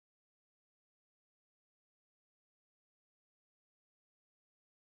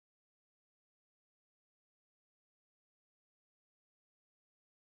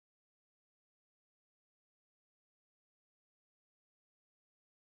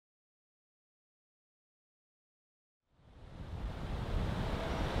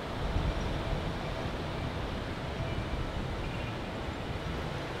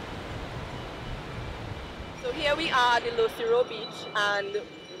Here we are at the Los Iros beach, and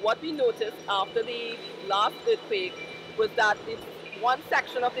what we noticed after the last earthquake was that one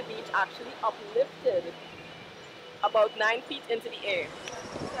section of the beach actually uplifted about 9 feet into the air.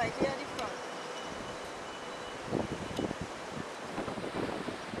 Right here at the front.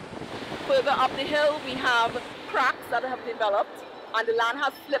 Further up the hill we have cracks that have developed, and the land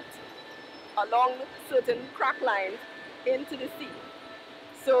has slipped along certain crack lines into the sea.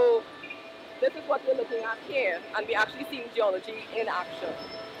 So this is what we're looking at here, and we're actually seeing geology in action.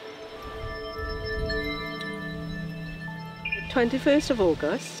 21st of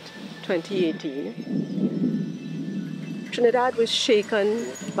August 2018, Trinidad was shaken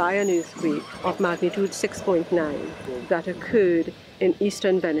by an earthquake of magnitude 6.9 that occurred in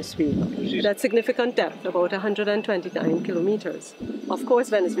eastern Venezuela. It had significant depth, about 129 kilometers. Of course,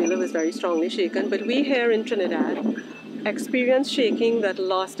 Venezuela was very strongly shaken, but we here in Trinidad experienced shaking that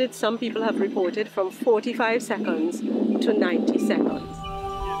lasted, some people have reported, from 45 seconds to 90 seconds.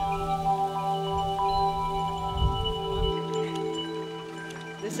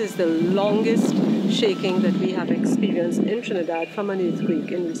 This is the longest shaking that we have experienced in Trinidad from an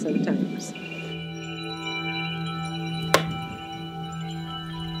earthquake in recent times.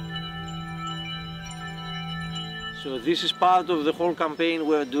 So this is part of the whole campaign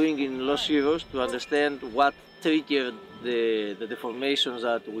we're doing in Los Iros to understand what triggered the deformations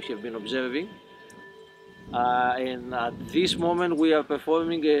that we have been observing. And at this moment we are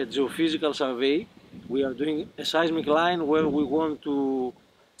performing a geophysical survey. We are doing a seismic line where we want to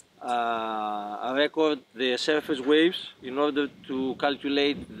record the surface waves in order to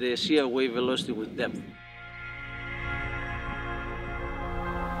calculate the shear wave velocity with depth.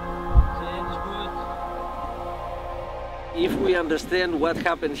 If we understand what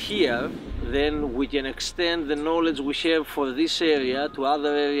happened here, then we can extend the knowledge we have for this area to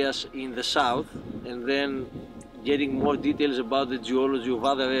other areas in the south, and then getting more details about the geology of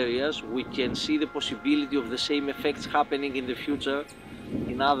other areas, we can see the possibility of the same effects happening in the future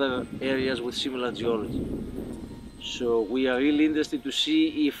in other areas with similar geology. So we are really interested to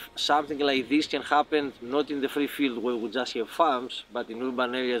see if something like this can happen not in the free field where we just have farms, but in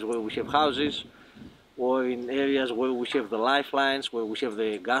urban areas where we have houses, or in areas where we have the lifelines, where we have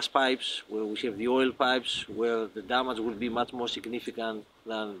the gas pipes, where we have the oil pipes, where the damage will be much more significant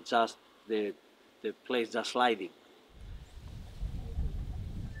than just the place just sliding.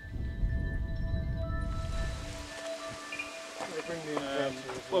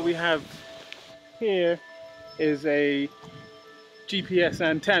 What we have here is a GPS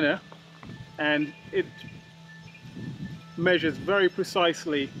antenna, and it measures very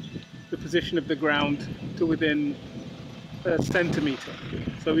precisely the position of the ground to within a centimeter.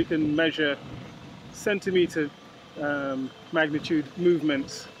 So we can measure centimeter magnitude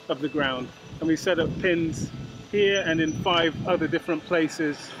movements of the ground. And we set up pins here and in 5 other different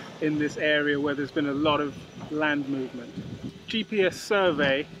places in this area where there's been a lot of land movement. GPS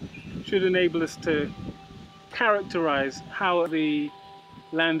survey should enable us to characterize how the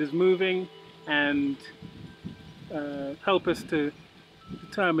land is moving and help us to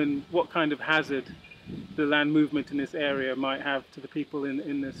determine what kind of hazard the land movement in this area might have to the people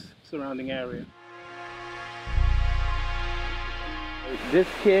in this surrounding area. This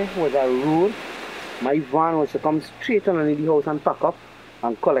here was a road. My van was to come straight underneath the house and pack up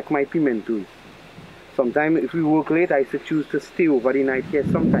and collect my pimentos. Sometimes if we work late, I used to choose to stay over the night here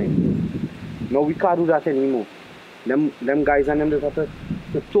sometimes. Now we can't do that anymore. Them guys and them just have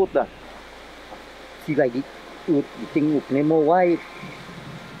to tote that. See, like the thing opening more wide,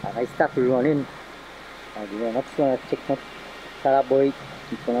 and I start running. And the run up, so I check my car boy,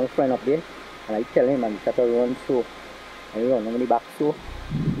 he's one of my friend up there, and I tell him, and he start to run, so I run on the back, so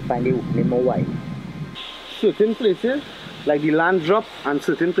find the opening more wide. Certain places, like the land dropped, and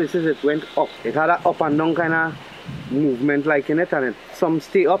certain places it went up. It had an up and down kind of movement like in it, and some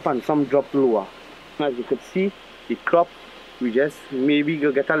stay up and some drop lower. As you could see, the crop, we just maybe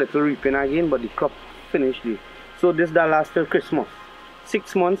go get a little reaping again, but the crop finished there. So this that last till Christmas.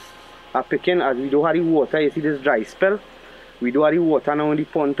 6 months are picking, as we don't have the water. You see this dry spell, we don't have the water now in the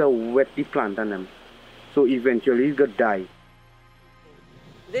pond to wet the plant and them. So eventually it's gonna die.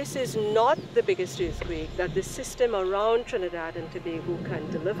 This is not the biggest earthquake that the system around Trinidad and Tobago can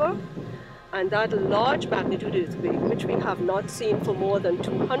deliver, and that large magnitude earthquake, which we have not seen for more than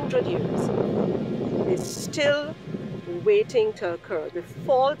 200 years, is still waiting to occur. The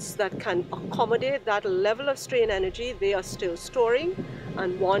faults that can accommodate that level of strain energy, they are still storing,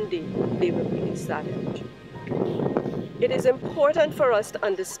 and one day they will release that energy. It is important for us to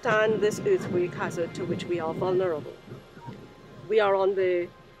understand this earthquake hazard to which we are vulnerable. We are on the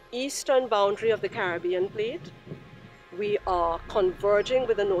eastern boundary of the Caribbean plate. We are converging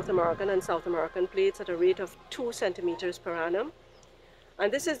with the North American and South American plates at a rate of 2 centimeters per annum.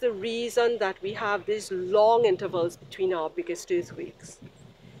 And this is the reason that we have these long intervals between our biggest earthquakes.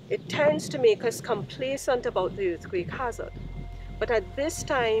 It tends to make us complacent about the earthquake hazard. But at this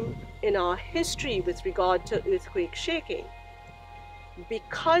time in our history with regard to earthquake shaking,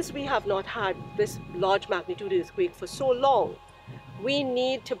 because we have not had this large magnitude earthquake for so long, we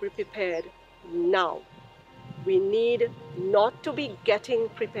need to be prepared now. We need not to be getting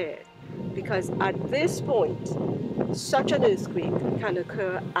prepared, because at this point, such an earthquake can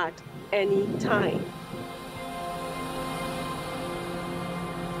occur at any time.